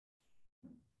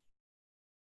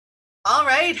All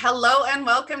right. Hello and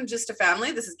welcome, Just a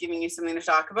Family. This is giving you something to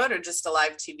talk about, or Just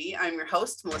Alive TV. I'm your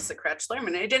host, Melissa Kretschler. I'm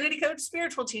an identity coach,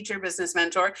 spiritual teacher, business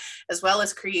mentor, as well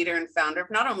as creator and founder of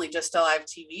not only Just Alive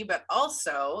TV, but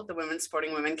also the Women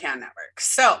Supporting Women Can Network.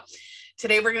 So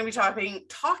today we're going to be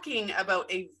talking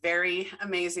about a very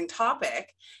amazing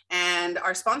topic. And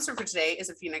our sponsor for today is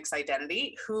a Phoenix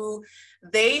Identity, who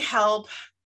they help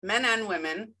men and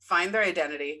women find their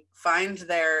identity, find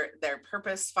their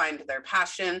purpose, find their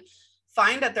passion,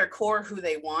 find at their core who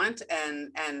they want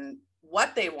and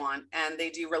what they want. And they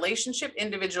do relationship,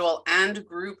 individual, and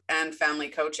group and family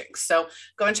coaching. So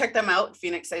go and check them out.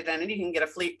 Phoenix Identity. You can get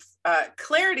a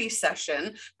clarity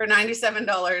session for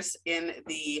 $97 in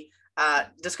the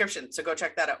description. So go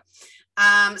check that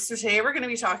out. So today we're going to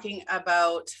be talking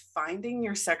about finding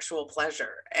your sexual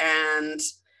pleasure. And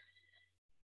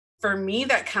for me,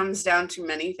 that comes down to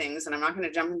many things, and I'm not going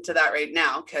to jump into that right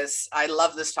now because I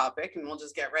love this topic and we'll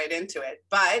just get right into it.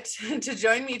 But to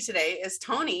join me today is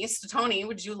Tony. So Tony,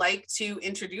 would you like to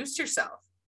introduce yourself?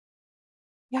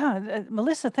 Yeah,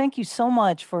 Melissa, thank you so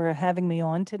much for having me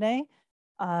on today.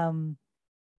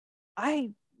 I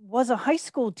was a high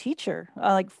school teacher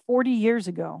like 40 years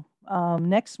ago.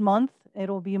 Next month,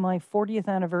 it'll be my 40th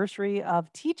anniversary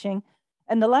of teaching,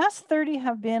 and the last 30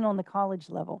 have been on the college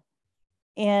level.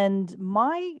 And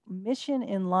my mission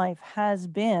in life has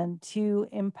been to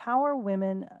empower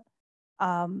women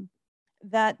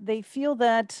that they feel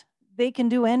that they can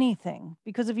do anything.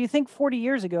 Because if you think 40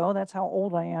 years ago, that's how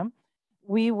old I am,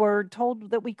 we were told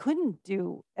that we couldn't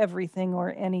do everything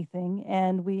or anything,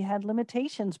 and we had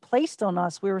limitations placed on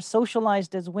us. We were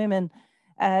socialized as women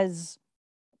as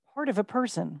part of a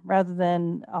person rather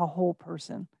than a whole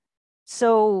person.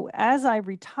 So, as I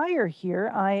retire here,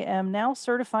 I am now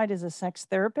certified as a sex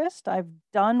therapist. I've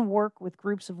done work with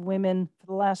groups of women for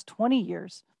the last 20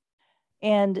 years.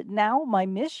 And now my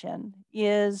mission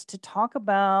is to talk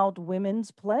about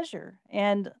women's pleasure.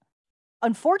 And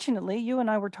unfortunately, you and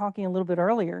I were talking a little bit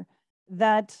earlier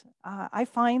that I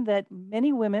find that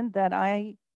many women that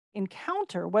I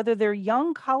encounter, whether they're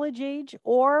young college age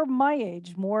or my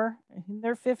age, more in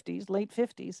their 50s, late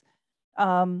 50s,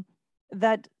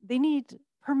 that they need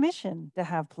permission to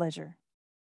have pleasure,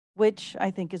 which I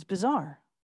think is bizarre.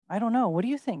 I don't know. What do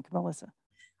you think, Melissa?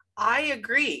 I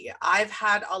agree. I've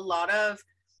had a lot of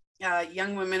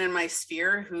young women in my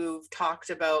sphere who've talked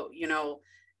about,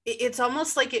 it's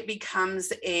almost like it becomes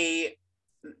the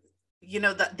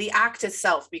act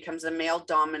itself becomes a male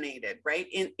dominated, right?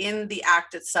 In the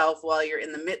act itself, while you're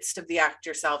in the midst of the act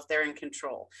yourself, they're in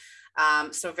control.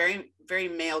 So very, very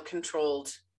male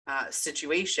controlled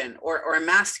situation, or a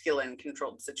masculine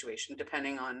controlled situation,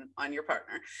 depending on your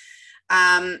partner.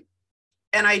 And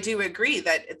I do agree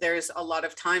that there's a lot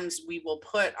of times we will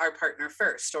put our partner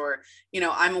first, or,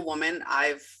 I'm a woman.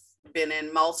 I've been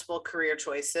in multiple career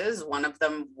choices. One of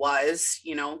them was,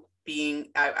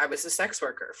 I was a sex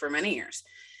worker for many years.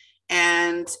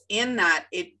 And in that,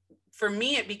 for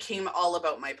me, it became all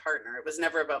about my partner. It was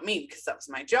never about me because that was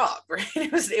my job, right?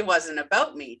 It wasn't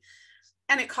about me.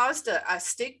 And it caused a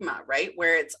stigma, right?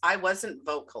 Where I wasn't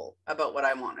vocal about what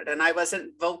I wanted, and I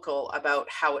wasn't vocal about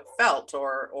how it felt,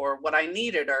 or what I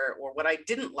needed, or what I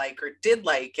didn't like or did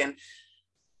like. And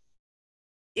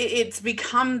it's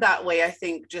become that way, I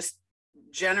think, just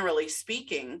generally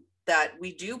speaking, that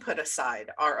we do put aside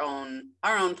our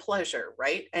own pleasure,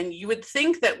 right? And you would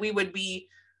think that we would be,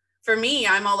 for me,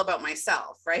 I'm all about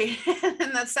myself, right?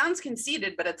 And that sounds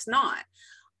conceited, but it's not.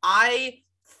 I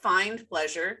find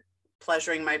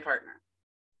pleasuring my partner.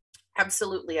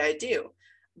 Absolutely, I do.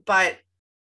 But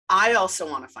I also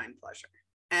want to find pleasure.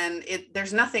 And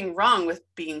there's nothing wrong with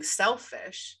being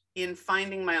selfish in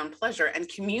finding my own pleasure and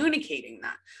communicating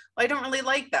that. Well, I don't really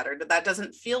like that, or that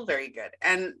doesn't feel very good.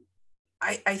 And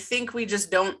I think we just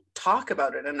don't talk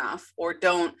about it enough, or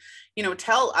don't,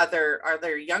 tell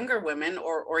other younger women,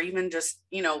 or even just,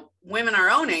 women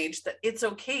our own age, that it's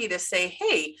okay to say,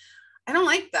 hey, I don't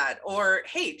like that. Or,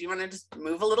 hey, do you want to just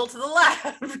move a little to the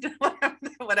left?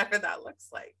 Whatever that looks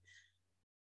like.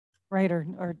 Right.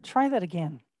 Or try that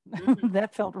again. Mm-hmm.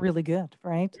 That felt really good,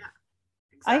 right?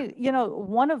 Yeah, exactly.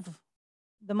 One of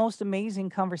the most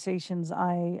amazing conversations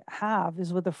I have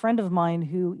is with a friend of mine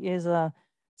who is a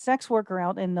sex worker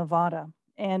out in Nevada.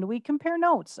 And we compare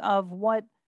notes of what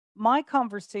my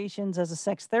conversations as a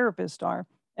sex therapist are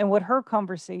and what her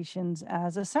conversations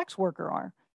as a sex worker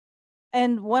are.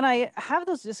 And when I have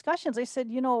those discussions, I said,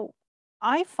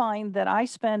 I find that I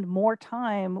spend more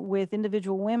time with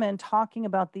individual women talking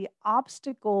about the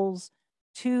obstacles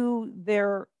to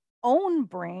their own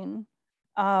brain,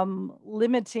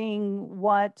 limiting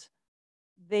what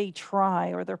they try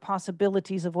or their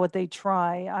possibilities of what they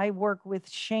try. I work with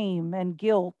shame and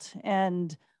guilt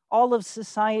and all of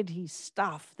society's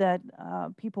stuff that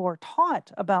people are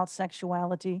taught about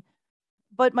sexuality.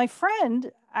 But my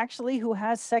friend, actually, who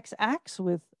has sex acts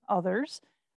with others,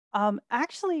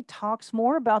 actually talks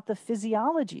more about the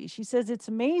physiology. She says it's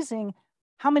amazing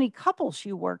how many couples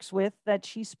she works with that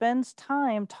she spends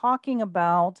time talking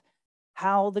about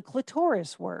how the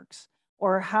clitoris works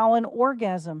or how an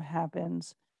orgasm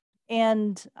happens.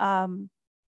 And,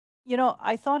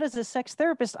 I thought as a sex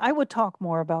therapist, I would talk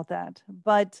more about that.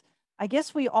 But I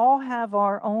guess we all have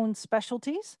our own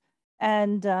specialties.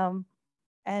 And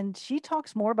she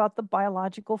talks more about the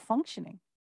biological functioning.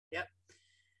 Yep.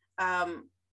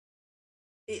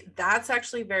 That's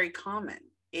actually very common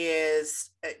is,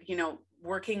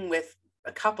 working with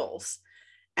couples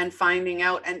and finding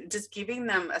out and just giving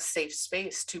them a safe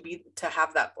space to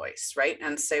have that voice, right?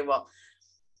 And say, well,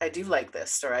 I do like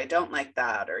this, or I don't like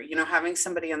that, or, having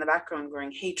somebody in the background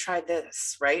going, hey, try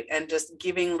this, right? And just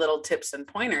giving little tips and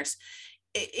pointers.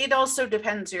 It also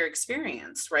depends your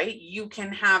experience, right? You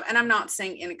can have, and I'm not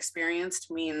saying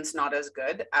inexperienced means not as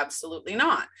good. Absolutely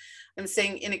not. I'm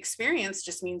saying inexperienced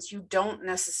just means you don't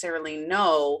necessarily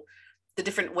know the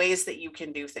different ways that you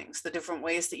can do things, the different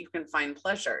ways that you can find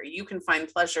pleasure. You can find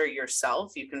pleasure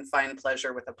yourself. You can find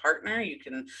pleasure with a partner. You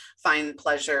can find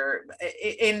pleasure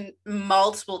in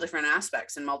multiple different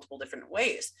aspects, in multiple different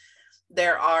ways.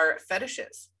 There are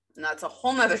fetishes, and that's a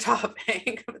whole nother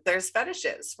topic. There's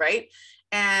fetishes, right?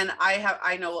 And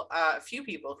I know a few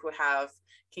people who have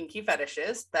kinky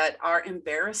fetishes that are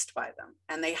embarrassed by them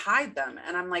and they hide them.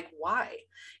 And I'm like, why?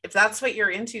 If that's what you're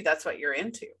into, that's what you're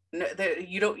into.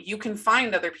 You can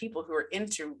find other people who are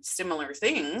into similar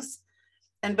things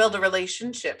and build a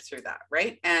relationship through that,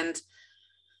 right? And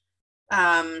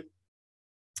I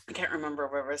can't remember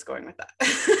where I was going with that.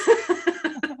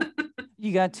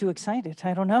 You got too excited.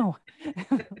 I don't know.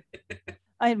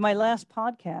 My last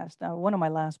podcast, one of my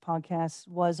last podcasts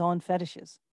was on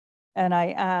fetishes. And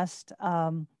I asked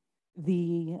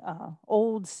the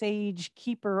old sage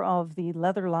keeper of the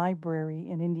Leather Library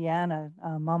in Indiana,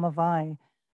 Mama Vi,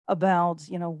 about,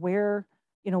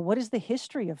 what is the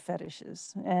history of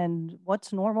fetishes and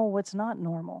what's normal, what's not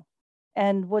normal.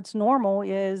 And what's normal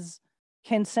is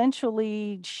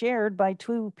consensually shared by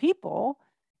two people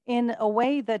in a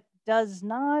way that does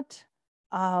not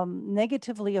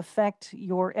negatively affect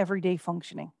your everyday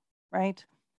functioning, right?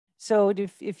 So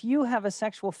if you have a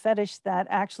sexual fetish that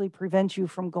actually prevents you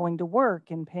from going to work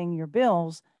and paying your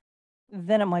bills,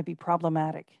 then it might be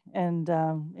problematic, and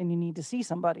you need to see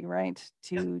somebody, right,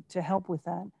 to help with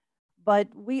that. But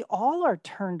we all are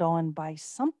turned on by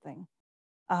something,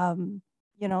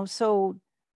 So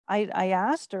I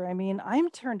asked her. I mean, I'm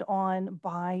turned on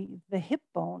by the hip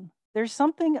bone. There's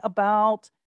something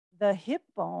about the hip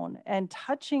bone and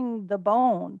touching the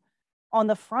bone on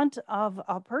the front of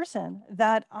a person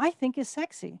that I think is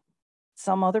sexy.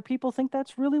 Some other people think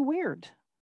that's really weird.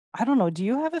 I don't know. Do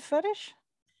you have a fetish?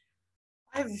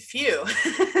 I have a few.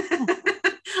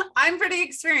 I'm pretty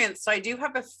experienced, so I do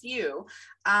have a few.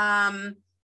 I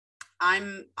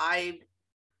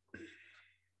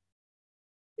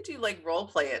do like role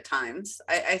play at times.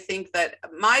 I think that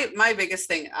my biggest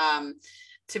thing,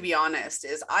 to be honest,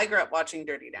 is I grew up watching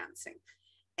Dirty Dancing.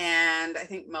 And I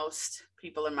think most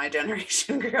people in my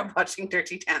generation grew up watching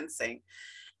Dirty Dancing.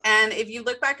 And if you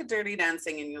look back at Dirty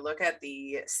Dancing and you look at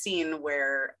the scene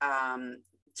where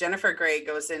Jennifer Grey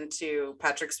goes into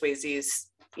Patrick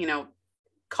Swayze's,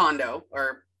 condo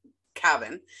or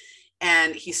cabin,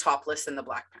 and he's topless in the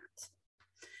black pants.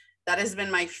 That has been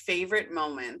my favorite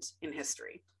moment in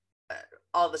history,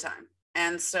 all the time.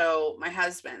 And so my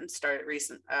husband started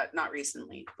not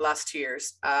recently, last 2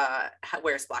 years,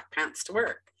 wears black pants to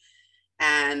work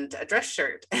and a dress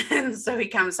shirt. And so he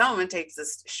comes home and takes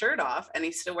his shirt off and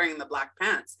he's still wearing the black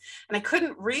pants. And I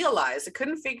couldn't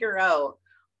figure out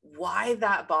why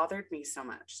that bothered me so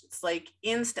much. It's like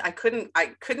I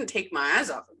couldn't take my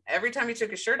eyes off him. Every time he took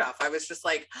his shirt off, I was just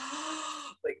like,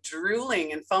 like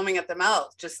drooling and foaming at the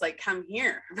mouth, just like, come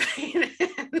here. Right.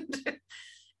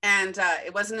 And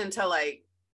it wasn't until I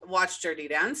watched Dirty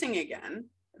Dancing again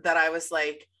that I was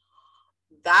like,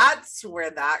 that's where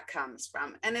that comes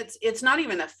from. And it's not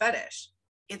even a fetish.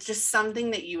 It's just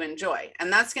something that you enjoy.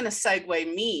 And that's going to segue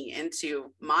me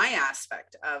into my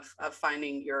aspect of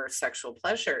finding your sexual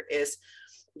pleasure is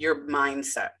your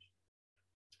mindset,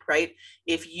 right?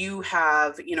 If you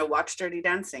have, watched Dirty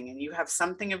Dancing and you have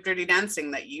something of Dirty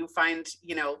Dancing that you find,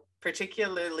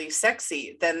 particularly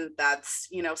sexy, then that's,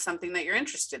 something that you're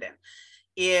interested in.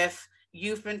 If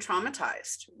you've been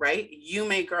traumatized, right? You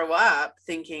may grow up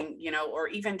thinking, or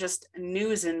even just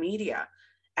news and media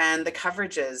and the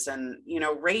coverages and,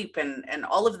 rape and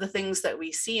all of the things that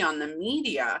we see on the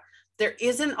media, there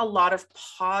isn't a lot of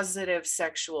positive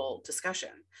sexual discussion.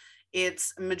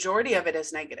 It's majority of it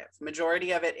is negative.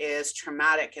 Majority of it is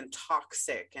traumatic and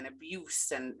toxic and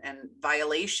abuse and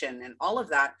violation and all of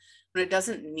that, when it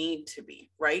doesn't need to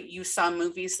be, right? You saw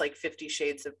movies like 50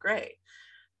 Shades of Grey.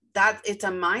 That it's a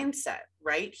mindset,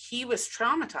 right? He was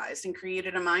traumatized and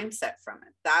created a mindset from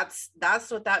it.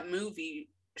 That's what that movie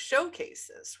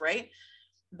showcases, right?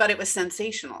 But it was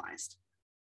sensationalized.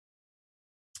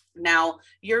 Now,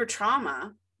 your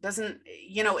trauma doesn't,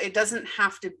 it doesn't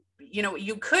have to,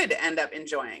 you could end up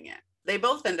enjoying it. They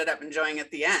both ended up enjoying it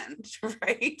at the end,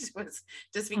 right? It was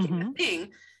just became a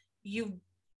thing.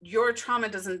 Your trauma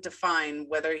doesn't define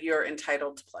whether you're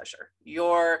entitled to pleasure,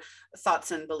 your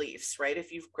thoughts and beliefs, right?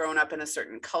 If you've grown up in a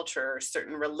certain culture or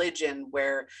certain religion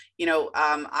where,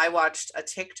 I watched a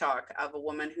TikTok of a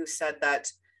woman who said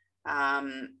that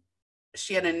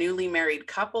she had a newly married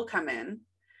couple come in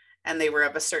and they were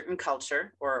of a certain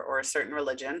culture or a certain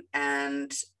religion,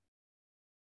 and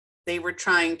they were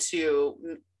trying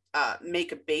to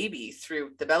make a baby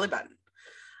through the belly button.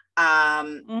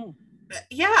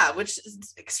 Yeah, which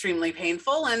is extremely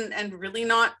painful and really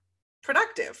not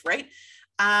productive, right?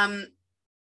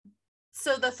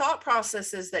 So the thought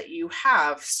processes that you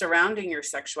have surrounding your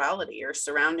sexuality or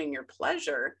surrounding your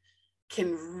pleasure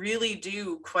can really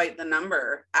do quite the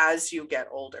number as you get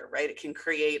older, right? It can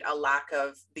create a lack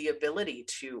of the ability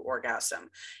to orgasm.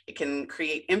 It can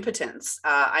create impotence.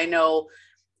 I know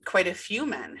quite a few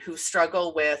men who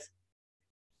struggle with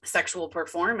sexual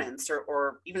performance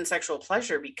or even sexual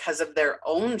pleasure because of their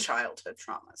own childhood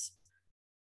traumas.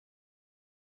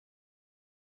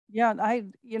 Yeah,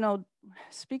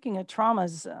 speaking of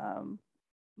traumas,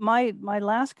 my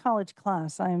last college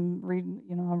class, I'm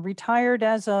retired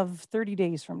as of 30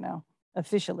 days from now,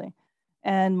 officially.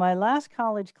 And my last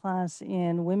college class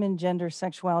in women, gender,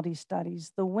 sexuality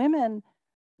studies, the women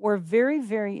were very,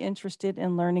 very interested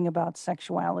in learning about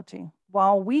sexuality.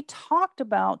 While we talked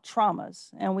about traumas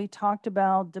and we talked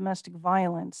about domestic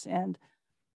violence and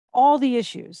all the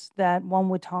issues that one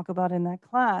would talk about in that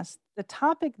class, the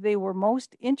topic they were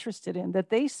most interested in, that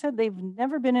they said they've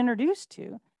never been introduced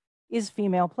to, is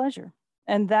female pleasure.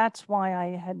 And that's why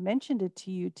I had mentioned it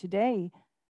to you today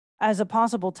as a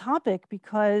possible topic,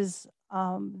 because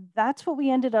that's what we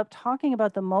ended up talking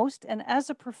about the most. And as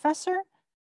a professor,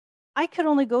 I could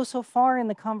only go so far in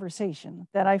the conversation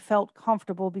that I felt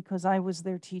comfortable because I was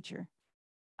their teacher.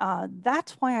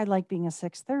 That's why I like being a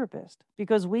sex therapist,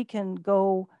 because we can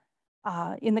go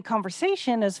in the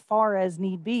conversation as far as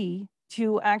need be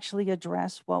to actually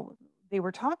address what they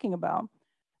were talking about.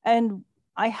 And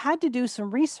I had to do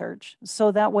some research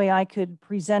so that way I could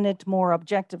present it more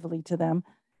objectively to them,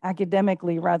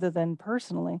 academically rather than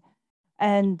personally.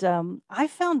 And I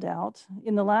found out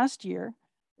in the last year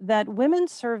that women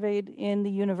surveyed in the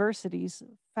universities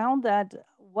found that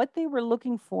what they were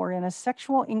looking for in a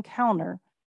sexual encounter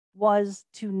was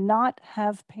to not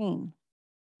have pain,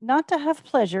 not to have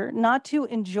pleasure, not to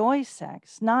enjoy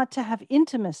sex, not to have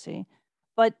intimacy,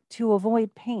 but to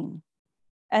avoid pain.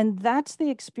 And that's the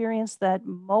experience that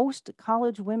most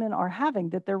college women are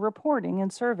having, that they're reporting in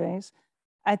surveys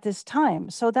at this time.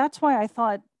 So that's why I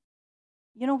thought,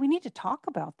 we need to talk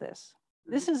about this.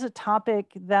 This is a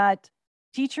topic that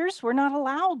teachers were not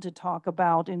allowed to talk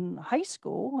about in high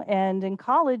school, and in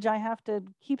college, I have to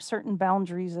keep certain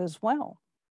boundaries as well.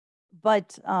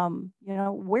 But,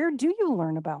 where do you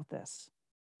learn about this?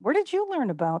 Where did you learn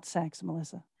about sex,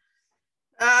 Melissa?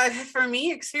 For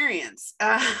me, experience.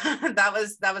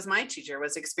 That was my teacher,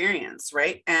 was experience,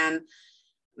 right? And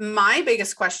my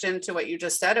biggest question to what you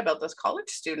just said about those college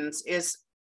students is,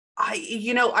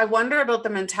 I wonder about the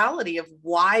mentality of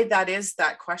why that is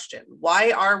that question.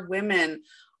 Why are women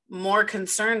more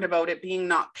concerned about it being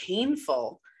not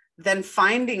painful than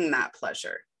finding that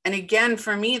pleasure? And again,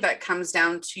 for me, that comes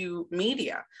down to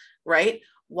media, right?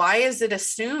 Why is it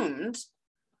assumed,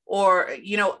 or,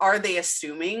 are they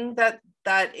assuming that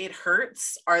it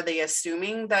hurts? Are they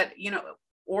assuming that,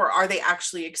 or are they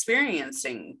actually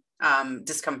experiencing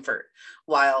discomfort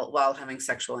while having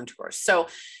sexual intercourse? So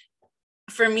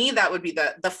for me, that would be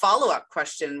the follow-up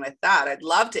question with that. I'd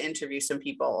love to interview some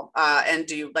people and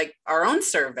do like our own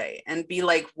survey and be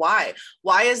like, why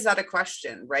is that a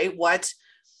question, right?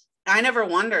 I never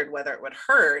wondered whether it would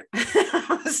hurt.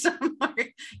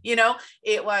 It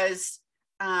was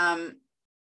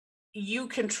you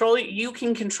can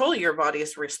control your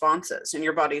body's responses and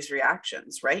your body's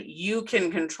reactions, right? You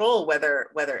can control whether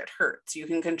it hurts. You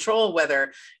can control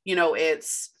whether,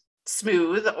 it's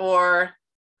smooth or,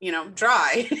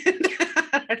 dry.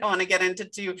 I don't want to get into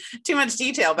too much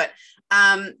detail, but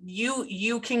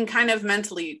you can kind of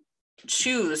mentally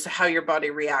choose how your body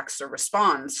reacts or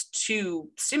responds to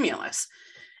stimulus.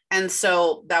 And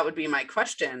so that would be my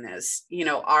question is,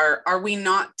 are we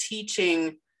not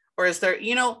teaching, or is there,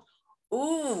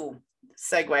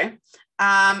 segue.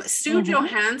 Sue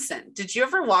Johansson. Did you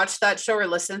ever watch that show or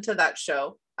listen to that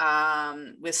show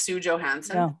with Sue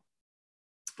Johansson? No.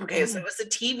 Okay, so it was a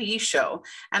TV show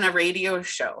and a radio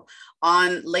show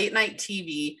on late night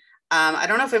TV. I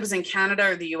don't know if it was in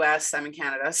Canada or the US. I'm in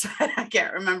Canada, so I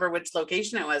can't remember which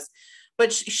location it was.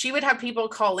 But she would have people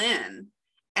call in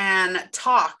and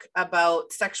talk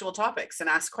about sexual topics and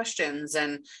ask questions.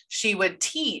 And she would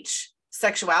teach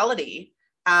sexuality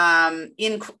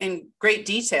in great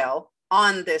detail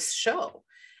on this show.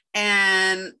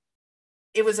 And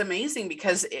it was amazing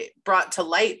because it brought to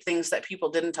light things that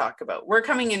people didn't talk about. We're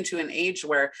coming into an age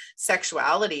where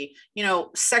sexuality,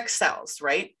 sex sells,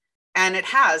 right? And it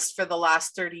has for the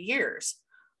last 30 years.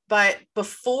 But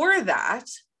before that,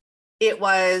 it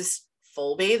was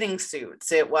full bathing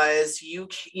suits. It was,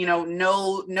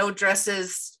 no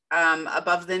dresses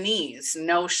above the knees,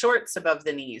 no shorts above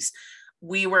the knees.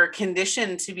 We were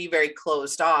conditioned to be very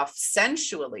closed off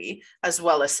sensually as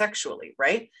well as sexually,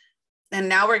 right? And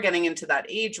now we're getting into that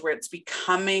age where it's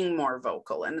becoming more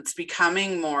vocal and it's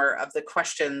becoming more of the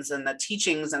questions and the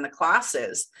teachings and the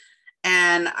classes.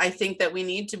 And I think that we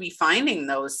need to be finding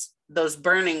those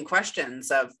burning questions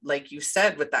of, like you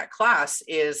said, with that class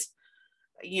is,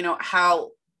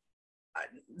 how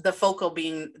the focal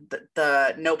being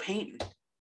the no pain.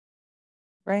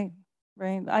 Right.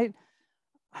 When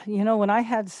I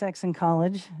had sex in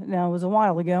college, now it was a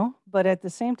while ago, but at the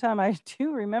same time, I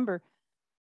do remember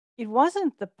it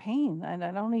wasn't the pain, and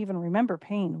I don't even remember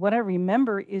pain. What I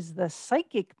remember is the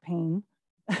psychic pain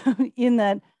in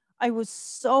that I was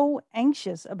so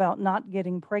anxious about not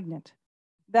getting pregnant.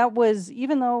 That was,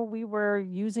 even though we were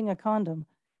using a condom,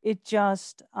 it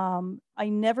just, I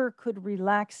never could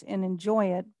relax and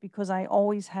enjoy it because I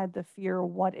always had the fear,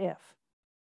 what if,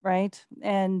 right?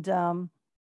 And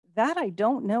that I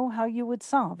don't know how you would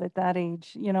solve at that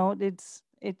age. It's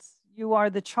you are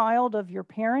the child of your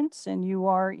parents and you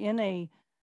are in a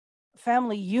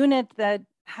family unit that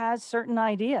has certain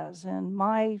ideas. And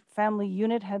my family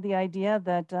unit had the idea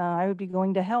that I would be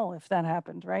going to hell if that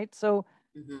happened, right? So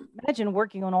imagine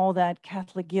working on all that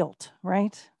Catholic guilt,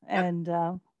 right? Yep.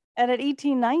 And at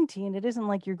 18, 19, it isn't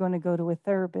like you're going to go to a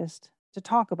therapist to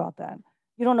talk about that.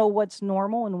 You don't know what's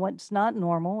normal and what's not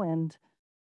normal. And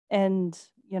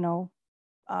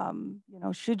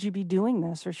should you be doing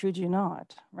this or should you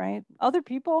not, right? Other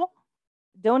people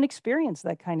don't experience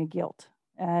that kind of guilt.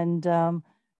 And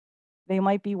they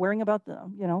might be worrying about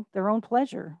their own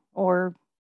pleasure or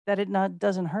that it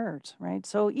doesn't hurt, right?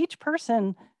 So each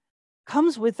person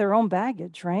comes with their own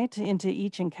baggage, right, into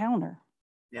each encounter.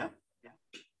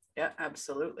 Yeah,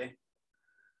 absolutely.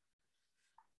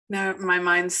 Now my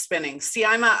mind's spinning. See,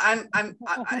 I'm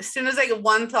as soon as I get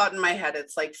one thought in my head,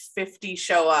 it's like 50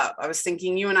 show up. I was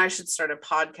thinking you and I should start a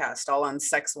podcast all on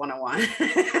Sex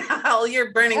 101. All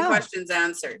your burning questions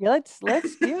answered. Let's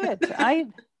do it.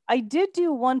 I did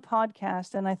do one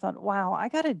podcast and I thought, wow, I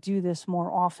got to do this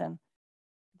more often.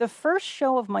 The first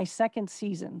show of my second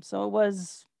season, so it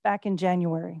was back in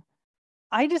January,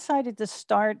 I decided to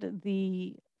start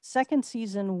the second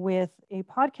season with a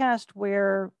podcast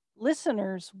where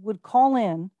listeners would call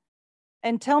in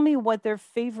and tell me what their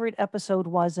favorite episode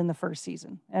was in the first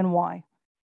season and why.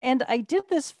 And I did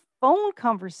this phone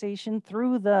conversation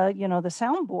through the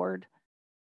soundboard.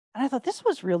 And I thought this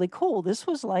was really cool. This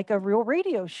was like a real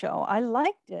radio show. I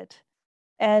liked it.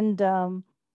 And,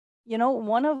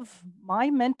 one of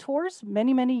my mentors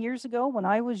many, many years ago when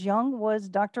I was young was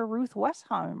Dr. Ruth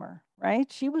Westheimer,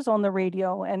 right? She was on the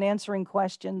radio and answering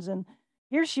questions. And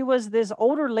here she was, this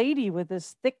older lady with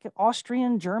this thick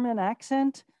Austrian German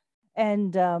accent.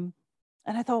 And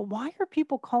I thought, why are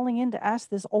people calling in to ask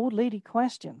this old lady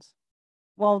questions?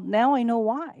 Well, now I know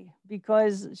why,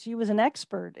 because she was an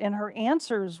expert and her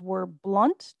answers were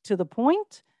blunt, to the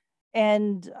point,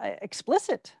 and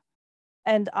explicit.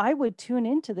 And I would tune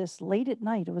into this late at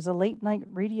night. It was a late night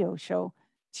radio show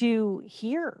to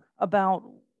hear about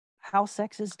how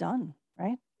sex is done,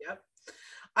 right? Yep.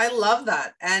 I love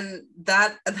that. And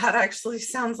that actually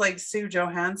sounds like Sue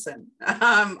Johansson.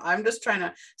 I'm just trying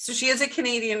to, so she is a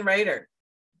Canadian writer.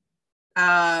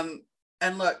 And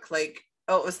look, like,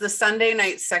 it was the Sunday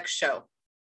night sex show.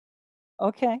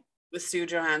 Okay. With Sue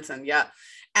Johansson. Yeah.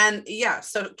 And yeah,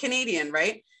 so Canadian,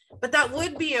 right? But that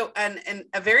would be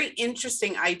a very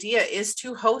interesting idea, is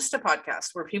to host a podcast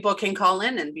where people can call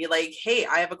in and be like, hey,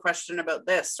 I have a question about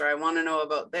this, or I want to know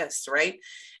about this, right?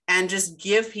 And just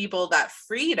give people that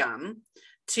freedom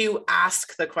to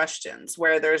ask the questions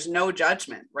where there's no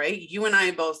judgment, right? You and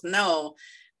I both know,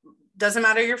 doesn't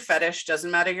matter your fetish,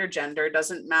 doesn't matter your gender,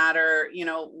 doesn't matter, you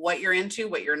know, what you're into,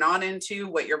 what you're not into,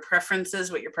 what your preference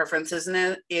is, what your preference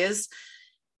is,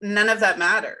 none of that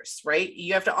matters, right?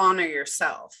 You have to honor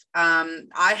yourself.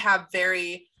 I have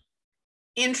very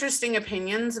interesting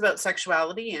opinions about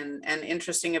sexuality and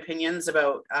interesting opinions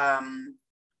about,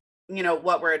 you know,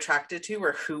 what we're attracted to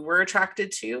or who we're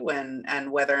attracted to,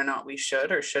 and whether or not we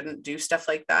should or shouldn't do stuff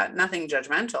like that. Nothing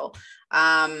judgmental.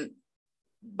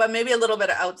 But maybe a little bit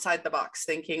outside the box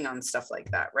thinking on stuff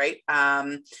like that, right?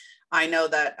 I know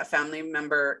that a family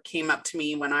member came up to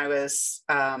me when I was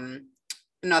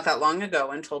not that long ago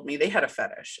and told me they had a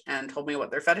fetish, and told me what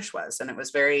their fetish was. And it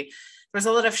was there was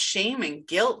a lot of shame and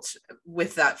guilt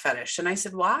with that fetish. And I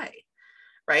said, why?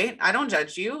 Right? I don't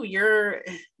judge you.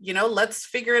 You know, let's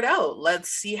figure it out. Let's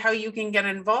see how you can get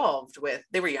involved with,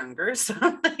 they were younger. So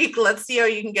like, let's see how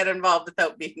you can get involved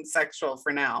without being sexual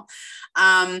for now.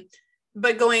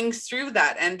 But going through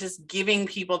that and just giving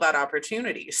people that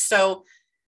opportunity. So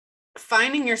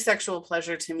finding your sexual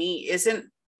pleasure, to me,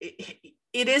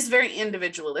 it is very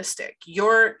individualistic.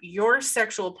 Your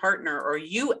sexual partner, or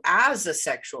you as a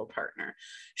sexual partner,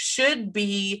 should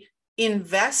be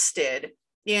invested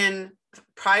in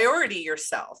priority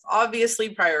yourself. Obviously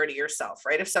priority yourself,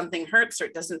 right? If something hurts or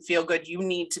it doesn't feel good, you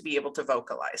need to be able to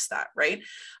vocalize that, right?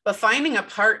 But finding a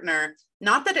partner,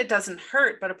 not that it doesn't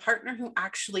hurt, but a partner who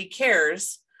actually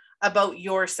cares about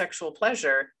your sexual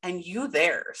pleasure and you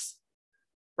theirs,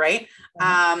 right?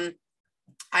 Mm-hmm.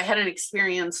 I had an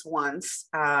experience once,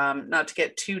 not to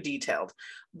get too detailed,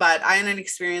 but I had an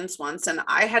experience once, and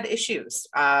I had issues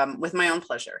with my own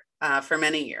pleasure for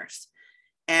many years,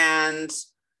 and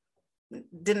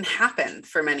didn't happen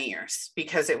for many years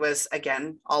because it was,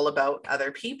 again, all about other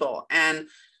people. And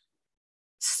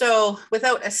so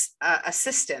without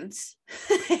assistance,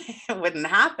 it wouldn't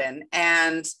happen.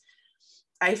 And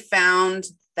I found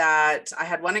that I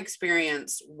had one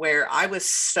experience where I was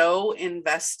so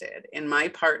invested in my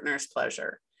partner's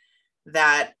pleasure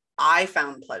that I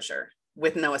found pleasure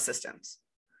with no assistance.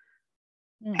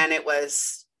 And it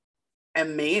was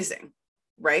amazing,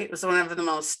 right? It was one of the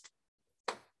most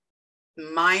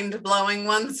mind-blowing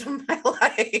ones of my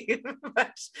life.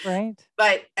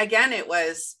 But again,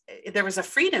 there was a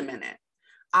freedom in it.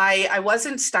 I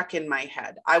wasn't stuck in my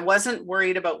head. I wasn't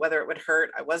worried about whether it would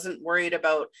hurt. I wasn't worried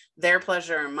about their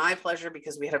pleasure or my pleasure,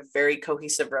 because we had a very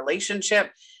cohesive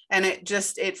relationship, and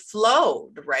it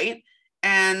flowed, right?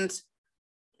 And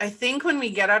I think when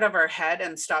we get out of our head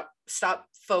and stop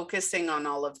focusing on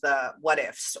all of the what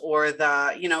ifs, or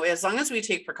the, you know, as long as we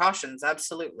take precautions,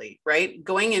 absolutely, right?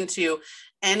 Going into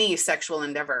any sexual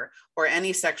endeavor or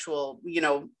any sexual, you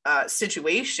know,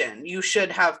 situation, you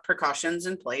should have precautions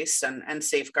in place and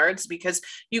safeguards, because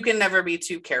you can never be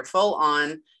too careful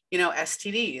on, you know,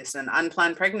 STDs and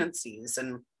unplanned pregnancies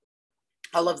and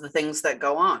all of the things that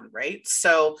go on, right?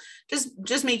 So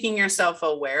just making yourself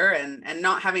aware and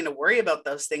not having to worry about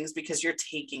those things because you're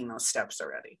taking those steps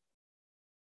already.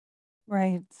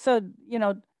 Right. So, you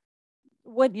know,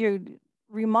 what you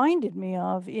reminded me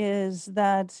of is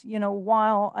that, you know,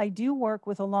 while I do work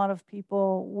with a lot of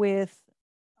people with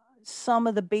some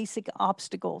of the basic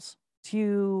obstacles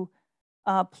to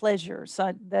pleasure,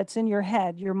 so that's in your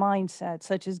head, your mindset,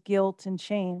 such as guilt and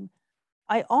shame,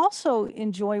 I also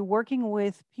enjoy working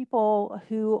with people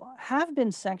who have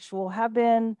been sexual, have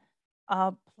been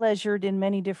pleasured in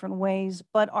many different ways,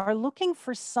 but are looking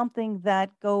for something that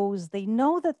goes, they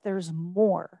know that there's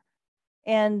more,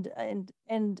 and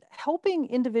helping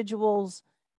individuals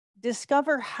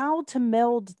discover how to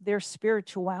meld their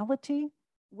spirituality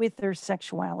with their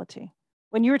sexuality.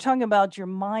 When you were talking about your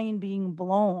mind being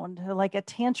blown, like a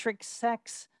tantric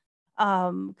sex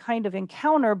kind of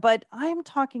encounter, but I'm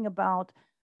talking about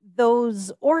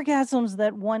those orgasms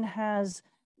that one has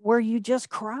where you just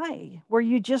cry, where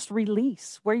you just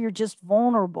release, where you're just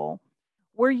vulnerable,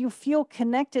 where you feel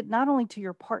connected not only to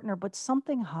your partner, but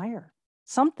something higher,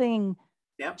 something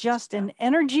just an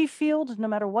energy field, no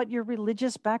matter what your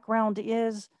religious background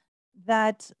is,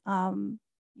 that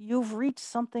you've reached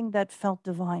something that felt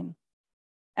divine.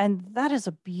 And that is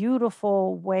a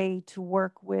beautiful way to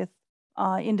work with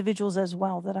individuals as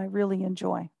well that I really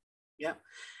enjoy. Yeah.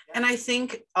 And I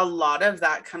think a lot of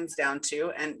that comes down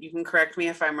to, and you can correct me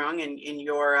if I'm wrong in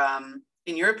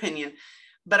your opinion,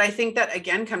 but I think that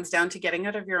again comes down to getting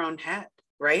out of your own head,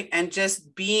 right? And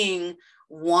just being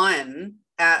one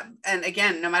and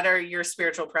again, no matter your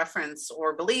spiritual preference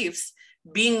or beliefs,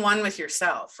 being one with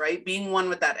yourself, right? Being one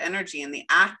with that energy and the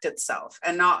act itself,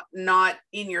 and not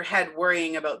in your head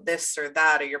worrying about this or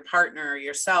that or your partner or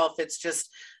yourself. It's just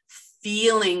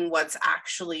feeling what's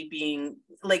actually being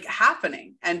like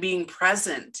happening and being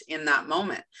present in that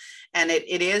moment. And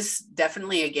it is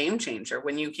definitely a game changer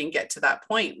when you can get to that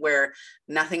point where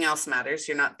nothing else matters.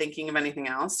 You're not thinking of anything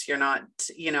else. You're not,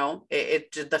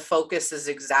 the focus is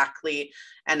exactly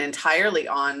and entirely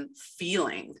on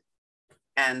feeling.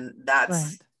 And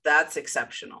that's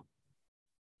exceptional.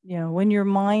 Yeah, when your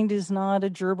mind is not a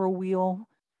gerbil wheel,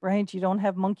 right? You don't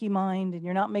have monkey mind, and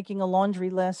you're not making a laundry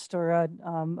list or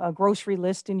a grocery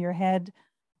list in your head,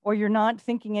 or you're not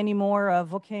thinking anymore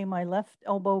of, okay, my left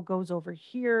elbow goes over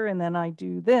here, and then I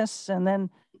do this, and then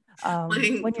when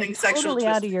you're totally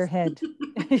out of your head.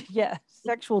 Yeah,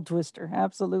 sexual twister,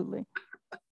 absolutely.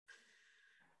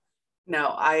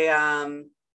 No, I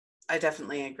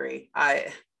definitely agree.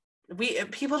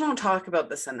 People don't talk about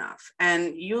this enough.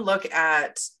 And you look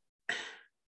at, I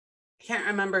can't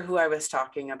remember who I was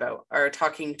talking about or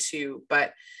talking to,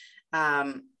 but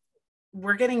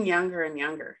we're getting younger and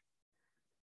younger,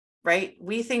 right?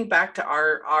 We think back to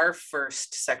our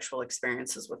first sexual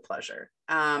experiences with pleasure.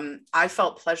 I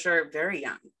felt pleasure very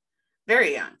young,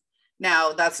 very young.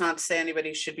 Now, that's not to say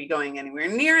anybody should be going anywhere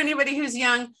near anybody who's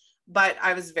young, but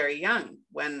I was very young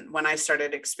when I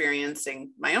started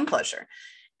experiencing my own pleasure.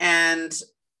 And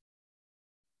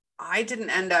I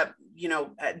didn't end up,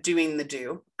 doing the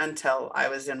do until I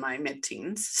was in my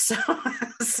mid-teens. So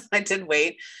I did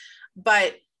wait,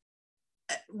 but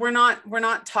we're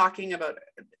not talking about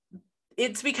it.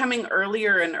 It's becoming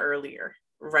earlier and earlier,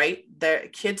 right? The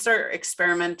kids are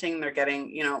experimenting. They're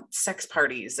getting, sex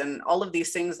parties and all of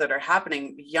these things that are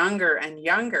happening younger and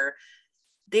younger.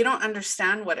 They don't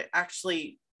understand what it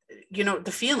actually,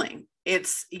 the feeling.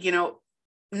 It's,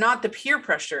 not the peer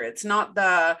pressure. It's not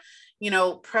the,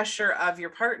 pressure of your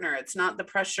partner. It's not the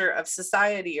pressure of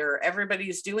society or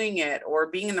everybody's doing it or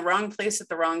being in the wrong place at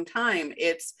the wrong time.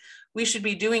 It's, we should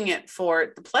be doing it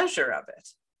for the pleasure of it.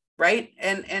 Right.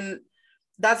 And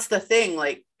that's the thing.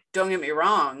 Like, don't get me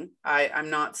wrong. I'm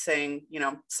not saying,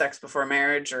 sex before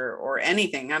marriage or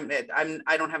anything.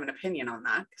 I don't have an opinion on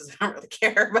that because I don't really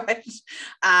care. But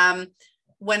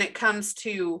when it comes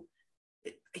to,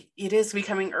 it is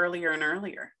becoming earlier and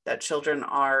earlier that children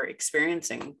are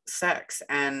experiencing sex.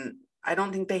 And I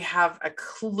don't think they have a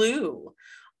clue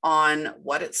on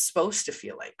what it's supposed to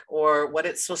feel like or what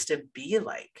it's supposed to be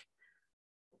like.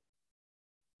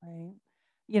 Right.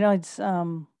 It's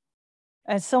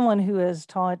as someone who has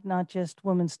taught not just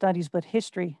women's studies, but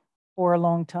history for a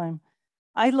long time,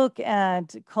 I look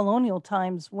at colonial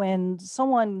times when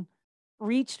someone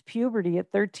reached puberty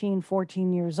at 13,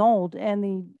 14 years old, and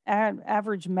the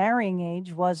average marrying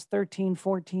age was 13,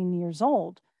 14 years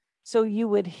old. So you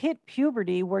would hit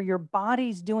puberty where your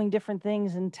body's doing different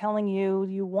things and telling you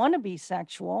you want to be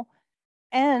sexual,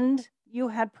 and you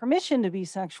had permission to be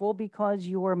sexual because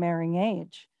you were marrying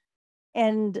age.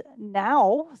 And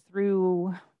now,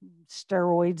 through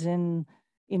steroids and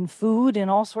in food and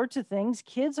all sorts of things,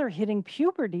 kids are hitting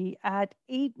puberty at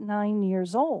 8, 9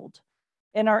 years old.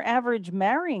 And our average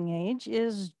marrying age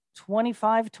is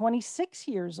 25, 26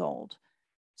 years old.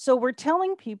 So we're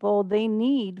telling people they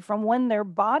need, from when their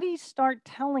bodies start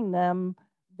telling them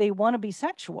they want to be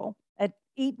sexual at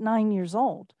 8, 9 years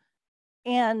old,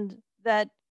 and that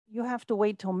you have to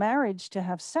wait till marriage to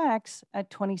have sex at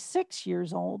 26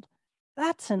 years old.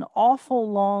 That's an awful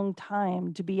long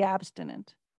time to be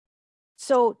abstinent.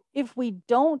 So if we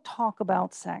don't talk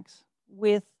about sex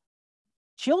with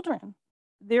children,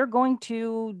 they're going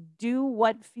to do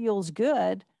what feels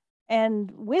good.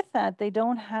 And with that, they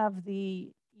don't have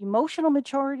the emotional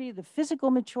maturity, the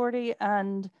physical maturity,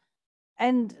 and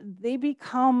they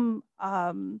become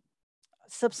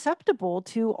susceptible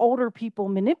to older people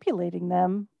manipulating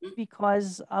them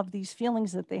because of these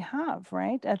feelings that they have,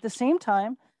 right? At the same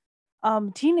time,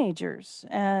 teenagers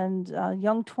and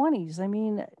young 20s, I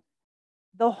mean,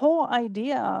 the whole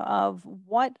idea of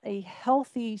what a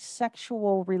healthy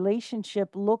sexual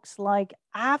relationship looks like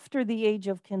after the age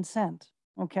of consent,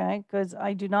 okay? Because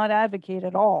I do not advocate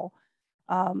at all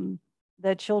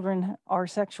that children are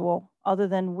sexual other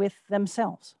than with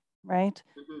themselves, right?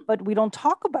 Mm-hmm. But we don't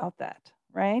talk about that,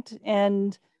 right?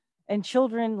 And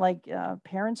children, like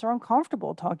parents are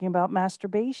uncomfortable talking about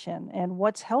masturbation and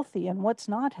what's healthy and what's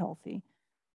not healthy.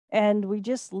 And we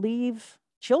just leave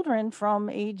children from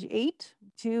age 8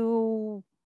 to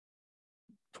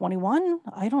 21,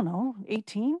 I don't know,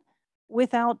 18,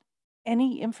 without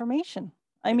any information.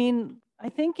 I mean, I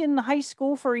think in high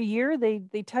school for a year, they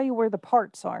tell you where the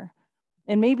parts are.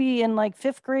 And maybe in like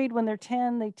fifth grade when they're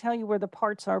 10, they tell you where the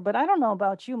parts are. But I don't know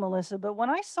about you, Melissa, but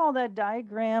when I saw that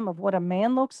diagram of what a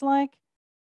man looks like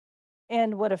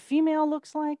and what a female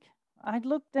looks like, I'd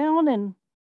look down and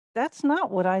that's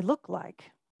not what I look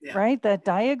like, Yeah. right? That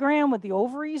diagram with the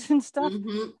ovaries and stuff.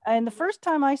 Mhm. And the first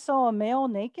time I saw a male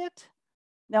naked,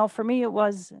 now for me it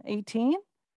was 18,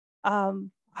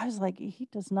 I was like, he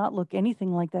does not look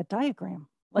anything like that diagram.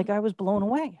 Like I was blown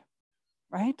away,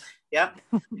 right? Yeah.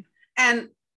 And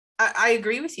I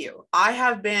agree with you. I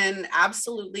have been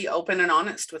absolutely open and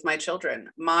honest with my children.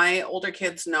 My older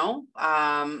kids know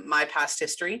my past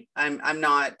history. I'm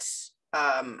not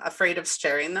afraid of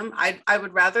sharing them. I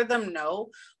would rather them know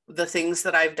the things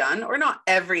that I've done, or not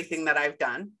everything that I've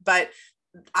done, but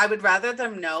I would rather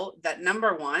them know that,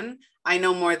 number one, I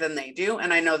know more than they do,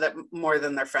 and I know that more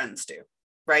than their friends do,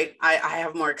 right? I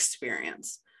have more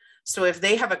experience. So if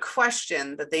they have a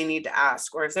question that they need to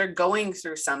ask, or if they're going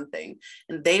through something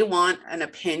and they want an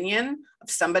opinion of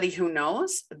somebody who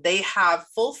knows, they have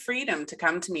full freedom to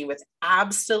come to me with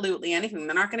absolutely anything.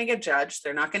 They're not going to get judged.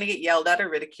 They're not going to get yelled at or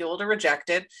ridiculed or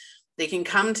rejected. They can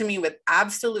come to me with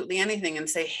absolutely anything and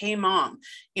say, hey, Mom,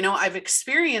 I've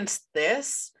experienced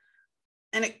this.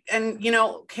 And can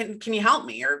you help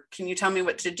me, or can you tell me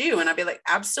what to do? And I'd be like,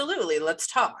 absolutely, let's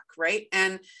talk. Right.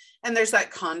 And there's that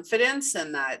confidence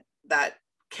and that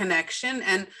connection.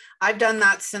 And I've done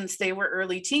that since they were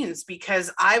early teens,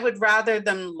 because I would rather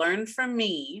them learn from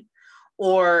me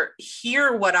or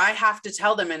hear what I have to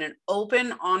tell them in an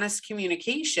open, honest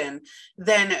communication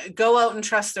than go out and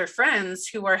trust their friends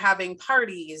who are having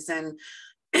parties and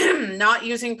not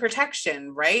using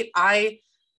protection. Right.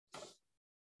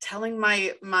 Telling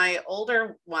my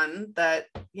older one that,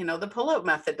 the pull-out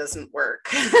method doesn't work.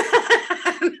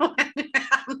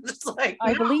 I'm just like,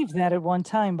 I believed that at one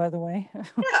time, by the way.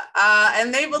 Yeah,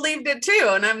 and they believed it too.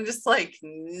 And I'm just like,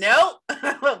 nope.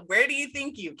 Where do you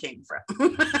think you came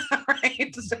from?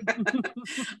 Right.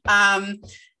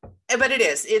 But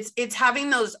it's having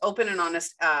those open and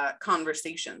honest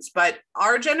conversations. But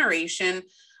our generation,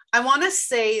 I want to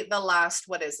say the last,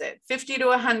 50 to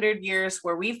 100 years,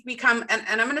 where we've become, and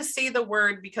I'm going to say the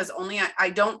word because only I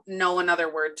don't know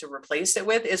another word to replace it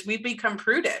with, is we've become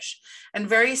prudish and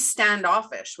very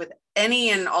standoffish with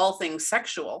any and all things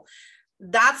sexual.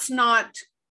 That's not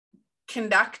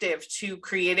conducive to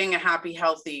creating a happy,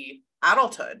 healthy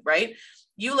adulthood, right?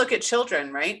 You look at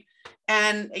children, right?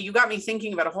 And you got me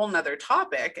thinking about a whole nother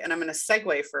topic, and I'm going to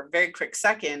segue for a very quick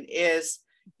second, is,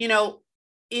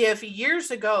 if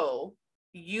years ago,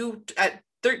 you at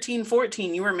 13,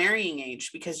 14, you were marrying age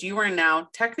because you are now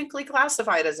technically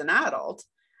classified as an adult.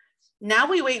 Now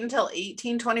we wait until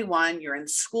 18, 21, you're in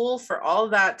school for all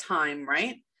that time,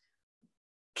 right?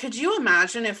 Could you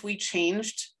imagine if we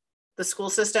changed the school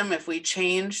system, if we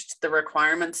changed the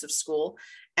requirements of school,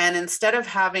 and instead of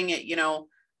having it,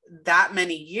 that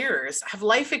many years, have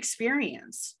life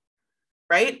experience,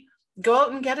 right? Go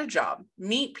out and get a job,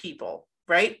 meet people,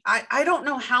 right? I don't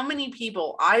know how many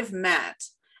people I've met,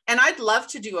 and I'd love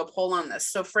to do a poll on this.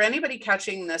 So for anybody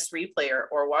catching this replay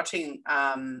or watching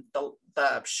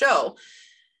the show,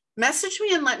 message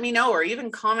me and let me know, or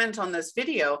even comment on this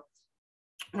video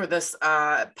or this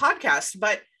podcast.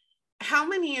 But how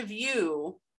many of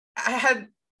you had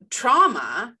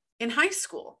trauma in high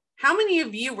school? How many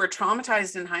of you were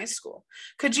traumatized in high school?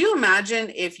 Could you imagine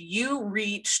if you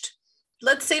reached,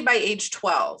 let's say by age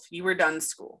 12, you were done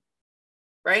school,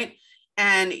 right?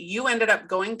 And you ended up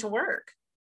going to work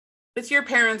with your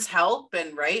parents' help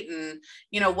and right. And,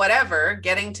 whatever,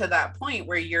 getting to that point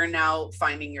where you're now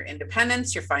finding your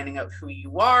independence, you're finding out who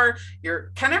you are,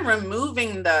 you're kind of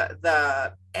removing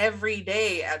the every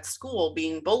day at school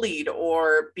being bullied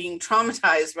or being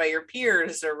traumatized by your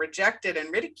peers or rejected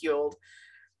and ridiculed.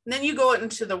 And then you go out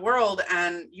into the world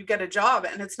and you get a job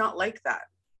and it's not like that.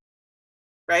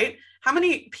 Right? How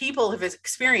many people have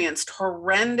experienced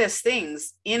horrendous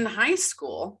things in high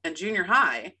school and junior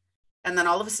high, and then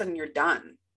all of a sudden you're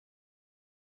done,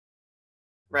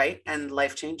 right? And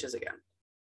life changes again.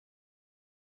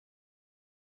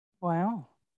 Wow.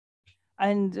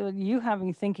 And you have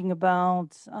me thinking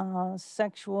about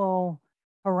sexual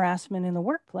harassment in the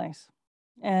workplace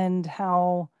and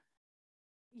how,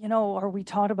 are we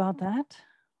taught about that?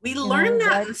 We learn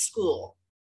that in school.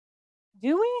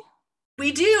 Do we?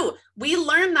 We do. We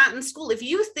learn that in school. If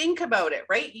you think about it,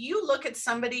 right? You look at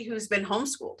somebody who's been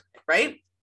homeschooled, right?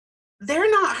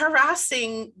 They're not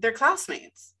harassing their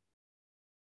classmates.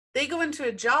 They go into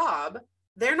a job,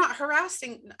 they're not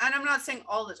harassing, and I'm not saying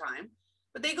all the time,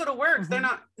 but they go to work, they're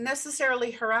not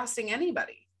necessarily harassing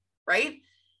anybody, right?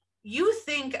 you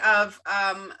think of,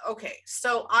 okay,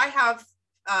 so I have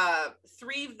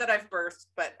 3 that I've birthed,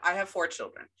 but I have 4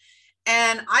 children.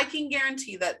 And I can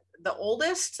guarantee that the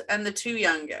oldest and the 2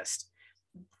 youngest,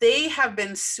 they have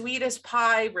been sweet as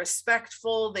pie,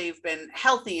 respectful. They've been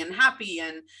healthy and happy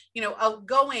and,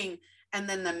 outgoing. And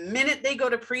then the minute they go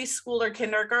to preschool or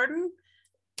kindergarten,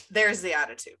 there's the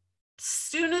attitude.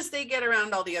 Soon as they get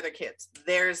around all the other kids,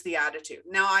 there's the attitude.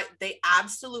 Now, they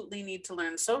absolutely need to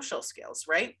learn social skills,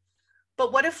 right?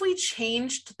 But what if we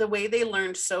changed the way they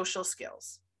learned social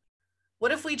skills?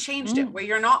 What if we changed it where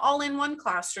you're not all in one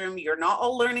classroom, you're not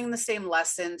all learning the same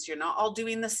lessons, you're not all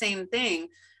doing the same thing,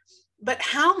 but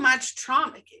how much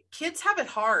trauma, kids have it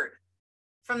hard.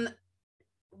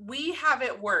 We have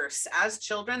it worse as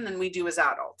children than we do as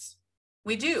adults.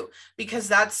 We do, because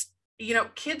that's,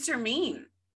 kids are mean,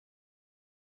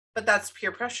 but that's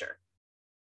peer pressure.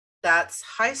 That's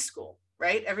high school,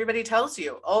 right? Everybody tells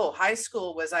you, oh, high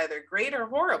school was either great or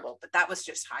horrible, but that was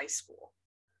just high school,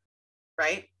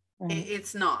 right?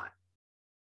 It's not.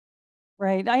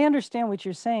 Right. I understand what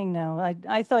you're saying now.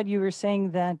 I thought you were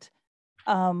saying that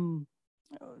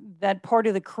that part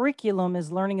of the curriculum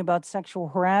is learning about sexual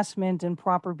harassment and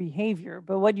proper behavior.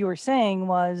 But what you were saying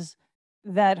was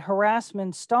that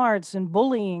harassment starts and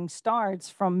bullying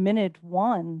starts from minute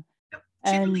 1. Yep.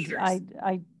 And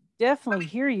I definitely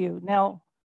hear you. Now,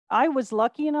 I was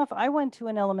lucky enough, I went to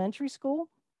an elementary school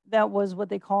that was what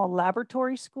they call a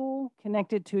laboratory school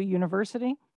connected to a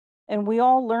university. And we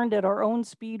all learned at our own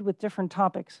speed with different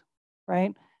topics,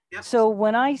 right? Yep. So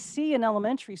when I see an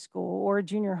elementary school or a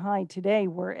junior high today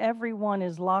where everyone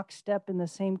is lockstep in the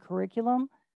same curriculum,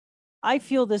 I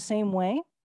feel the same way.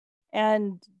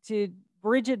 And to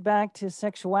bridge it back to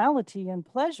sexuality and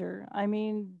pleasure, I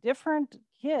mean, different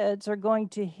kids are going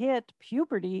to hit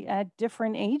puberty at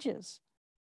different ages.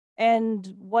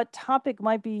 And what topic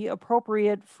might be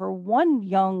appropriate for one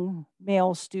young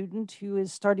male student who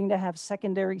is starting to have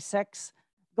secondary sex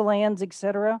glands,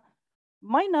 etc.,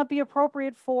 might not be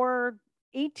appropriate for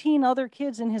 18 other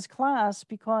kids in his class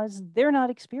because they're not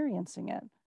experiencing it.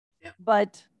 Yep.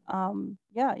 But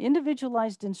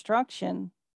individualized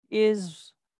instruction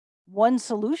is one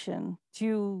solution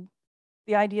to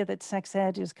the idea that sex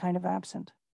ed is kind of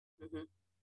absent. Mm-hmm.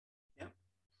 Yeah.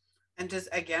 And just,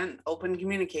 again, open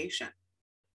communication,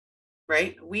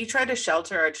 right? We try to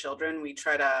shelter our children. We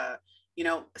try to,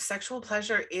 sexual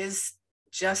pleasure is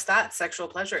just that, sexual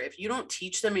pleasure. If you don't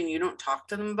teach them and you don't talk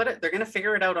to them about it, they're going to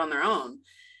figure it out on their own.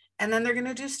 And then they're going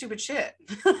to do stupid shit.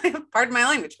 Pardon my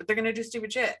language, but they're going to do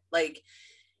stupid shit. Like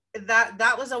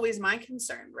that was always my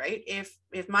concern, right?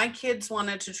 If my kids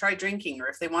wanted to try drinking or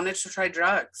if they wanted to try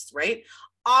drugs, right?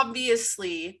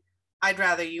 Obviously, I'd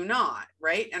rather you not,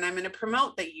 right? And I'm going to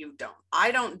promote that you don't.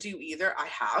 I don't do either. I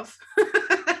have.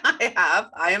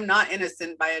 I am not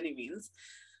innocent by any means.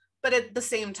 But at the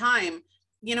same time,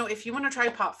 if you want to try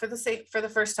pop for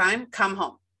the first time, come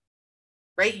home,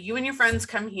 right? You and your friends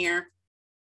come here,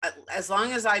 as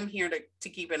long as I'm here to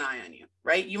keep an eye on you,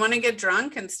 right? You want to get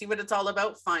drunk and see what it's all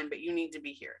about, fine, but you need to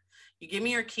be here. You give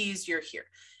me your keys, you're here.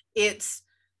 It's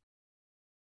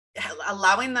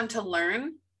allowing them to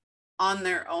learn on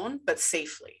their own, but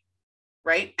safely,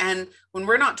 right? And when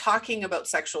we're not talking about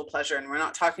sexual pleasure and we're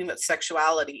not talking about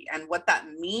sexuality and what that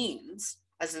means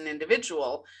as an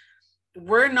individual,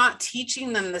 we're not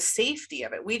teaching them the safety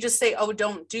of it. We just say, oh,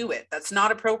 don't do it. That's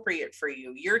not appropriate for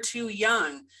you. You're too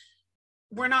young.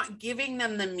 We're not giving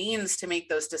them the means to make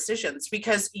those decisions,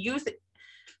 because youth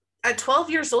at 12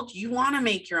 years old, you want to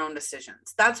make your own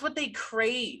decisions. That's what they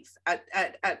crave.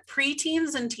 At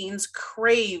preteens and teens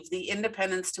crave the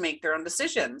independence to make their own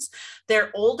decisions.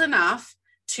 They're old enough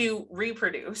to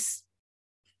reproduce,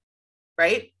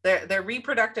 right? Their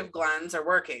reproductive glands are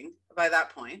working by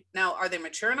that point. Now, are they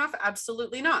mature enough?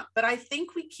 Absolutely not. But I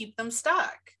think we keep them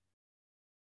stuck.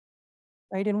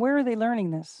 Right. And where are they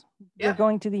learning this? They're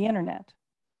going to the internet.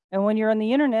 And when you're on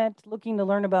the internet looking to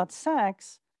learn about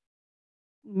sex,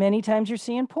 many times you're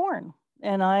seeing porn.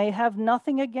 And I have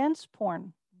nothing against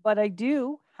porn, but I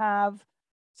do have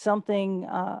something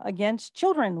against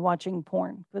children watching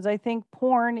porn, because I think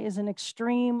porn is an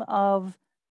extreme of,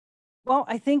 well,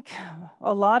 I think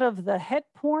a lot of the het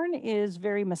porn is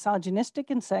very misogynistic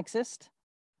and sexist,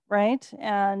 right?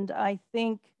 And I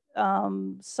think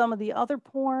some of the other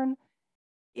porn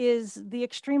is the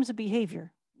extremes of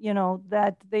behavior,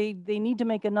 that they need to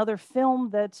make another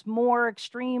film that's more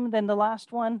extreme than the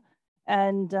last one.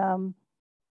 And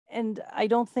I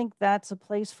don't think that's a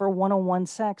place for one-on-one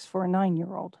sex for a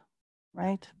 9-year-old,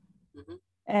 right? Mm-hmm.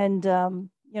 And,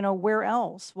 where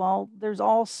else? Well, there's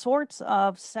all sorts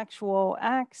of sexual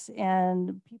acts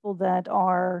and people that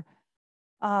are,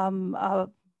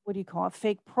 what do you call it,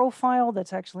 fake profile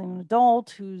that's actually an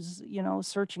adult who's,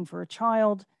 searching for a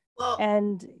child. Well,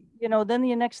 And, then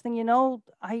the next thing you know,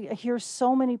 I hear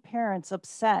so many parents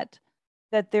upset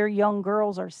that their young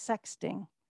girls are sexting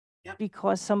yeah,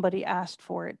 because somebody asked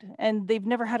for it and they've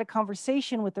never had a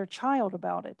conversation with their child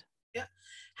about it. yeah.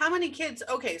 How many kids?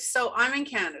 Okay, so I'm in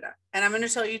Canada and I'm going to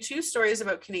tell you two stories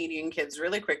about Canadian kids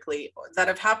really quickly that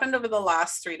have happened over the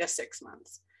last 3 to 6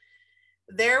 months.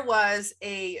 There was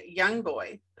a young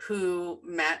boy who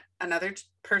met another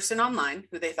person online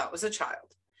who they thought was a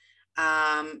child.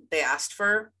 They asked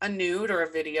for a nude or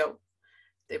a video.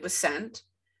 It was sent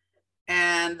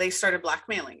and they started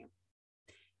blackmailing him.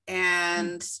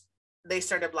 And they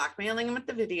started blackmailing him with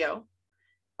the video.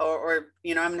 Or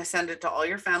I'm going to send it to all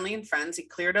your family and friends. He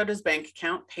cleared out his bank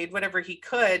account, paid whatever he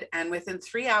could. And within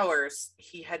 3 hours,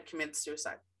 he had committed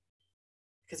suicide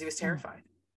because he was terrified.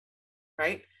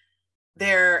 Right.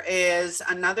 There is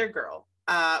another girl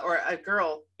or a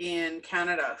girl in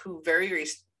Canada who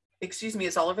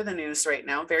is all over the news right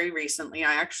now. Very recently,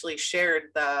 I actually shared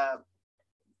the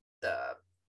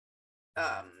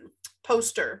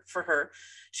poster for her.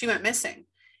 She went missing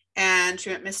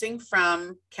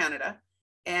from Canada.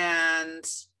 And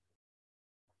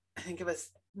I think it was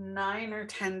 9 or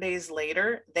 10 days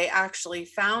later, they actually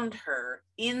found her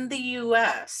in the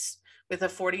US with a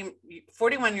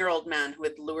 41-year-old man who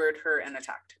had lured her and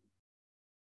attacked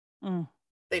him.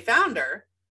 They found her,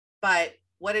 but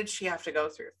what did she have to go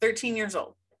through? 13 years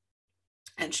old.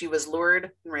 And she was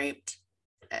lured, raped,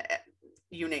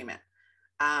 you name it,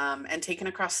 and taken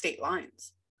across state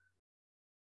lines.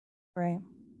 Right.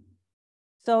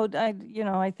 So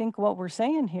I think what we're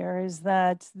saying here is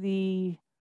that the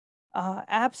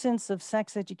absence of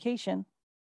sex education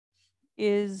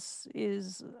is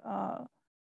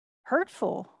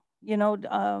hurtful,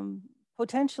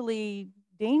 potentially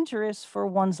dangerous for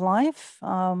one's life.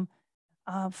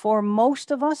 For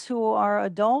most of us who are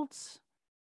adults,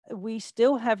 we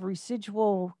still have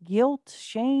residual guilt,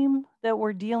 shame that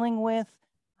we're dealing with.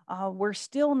 We're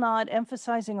still not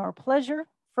emphasizing our pleasure.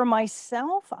 For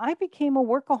myself, I became a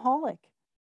workaholic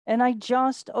and I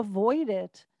just avoided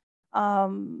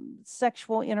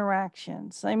sexual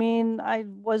interactions. I mean, I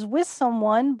was with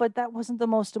someone, but that wasn't the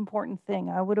most important thing.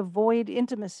 I would avoid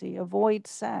intimacy, avoid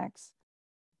sex.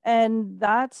 And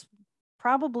that's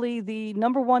probably the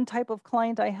number one type of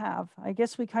client I have. I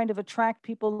guess we kind of attract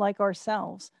people like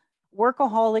ourselves,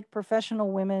 workaholic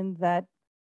professional women that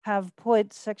have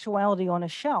put sexuality on a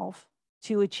shelf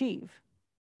to achieve.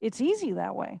 It's easy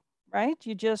that way, right?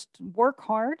 You just work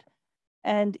hard,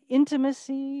 and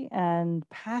intimacy and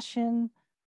passion,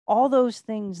 all those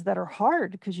things that are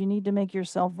hard because you need to make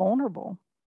yourself vulnerable,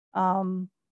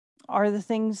 are the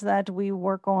things that we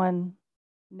work on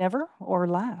never or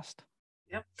last.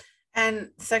 Yep. And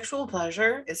sexual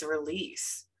pleasure is a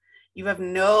release. You have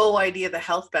no idea the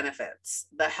health benefits.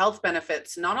 The health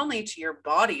benefits not only to your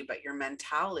body, but your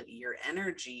mentality, your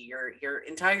energy, your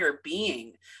entire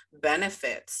being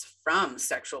benefits from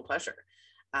sexual pleasure.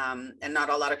 And not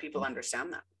a lot of people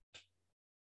understand that.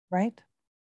 Right.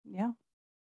 Yeah.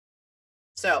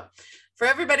 So for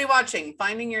everybody watching,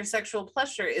 finding your sexual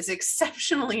pleasure is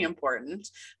exceptionally important,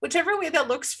 whichever way that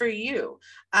looks for you.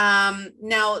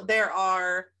 Now, there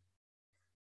are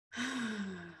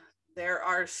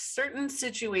certain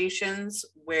situations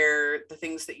where the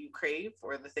things that you crave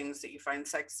or the things that you find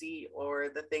sexy or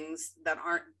the things that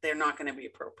they're not going to be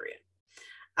appropriate.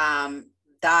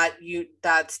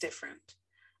 That's different.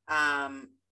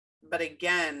 But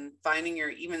again, finding your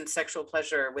even sexual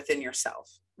pleasure within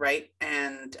yourself, right?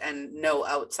 And no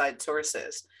outside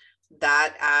sources,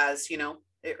 that as,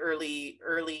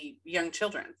 early young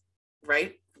children,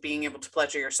 right? Being able to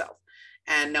pleasure yourself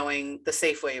and knowing the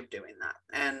safe way of doing that.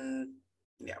 And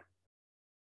yeah.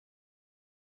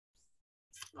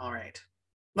 All right.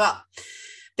 Well,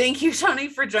 thank you, Toni,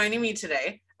 for joining me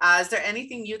today. Is there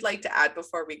anything you'd like to add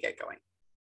before we get going?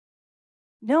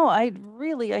 No, I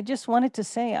just wanted to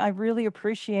say I really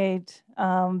appreciate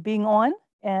being on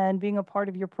and being a part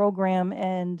of your program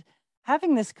and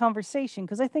having this conversation,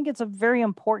 because I think it's a very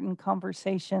important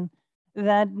conversation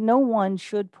that no one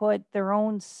should put their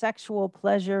own sexual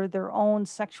pleasure, their own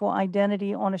sexual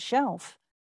identity on a shelf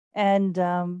and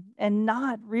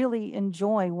not really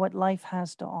enjoy what life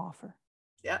has to offer.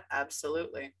 Yeah,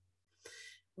 absolutely.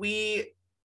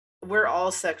 We're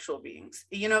all sexual beings,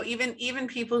 even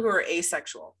people who are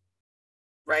asexual,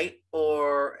 right?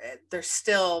 Or there's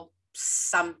still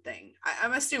something.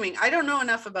 I'm assuming. I don't know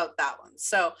enough about that one,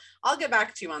 so I'll get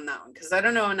back to you on that one because I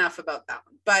don't know enough about that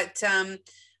one. But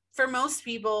for most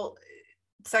people,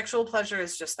 sexual pleasure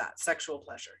is just that, sexual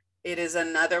pleasure, It is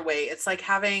another way. It's like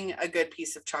having a good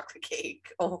piece of chocolate cake,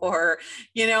 or,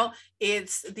 you know,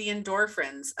 it's the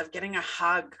endorphins of getting a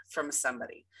hug from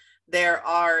somebody. There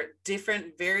are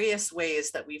different various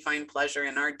ways that we find pleasure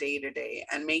in our day to day,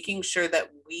 and making sure that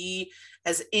we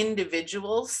as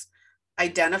individuals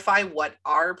identify what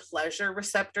our pleasure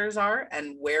receptors are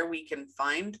and where we can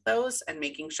find those, and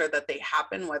making sure that they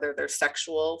happen, whether they're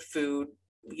sexual, food,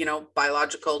 you know,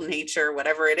 biological, nature,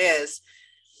 whatever it is.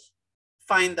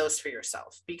 Find those for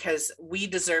yourself, because we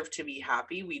deserve to be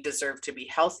happy, we deserve to be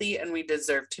healthy, and we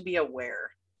deserve to be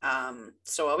aware.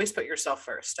 So always put yourself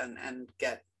first, and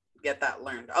get that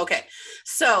learned. Okay,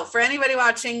 so for anybody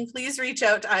watching, please reach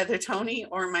out to either Tony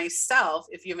or myself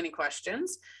if you have any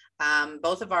questions.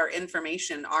 Both of our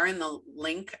information are in the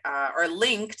link, or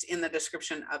linked in the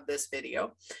description of this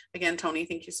video. Again, Tony,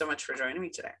 thank you so much for joining me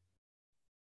today.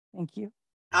 Thank you.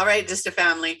 All right, Just a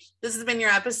Family, this has been your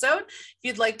episode. If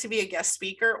you'd like to be a guest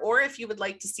speaker, or if you would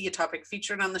like to see a topic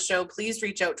featured on the show, please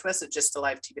reach out to us at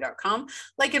justalivetv.com.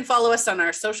 Like and follow us on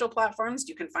our social platforms.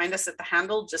 You can find us at the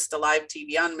handle Just Alive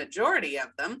TV on majority of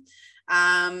them.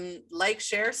 Like,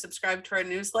 share, subscribe to our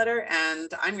newsletter. And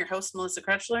I'm your host, Melissa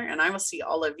Krechler, and I will see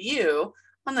all of you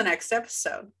on the next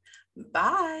episode.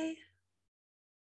 Bye.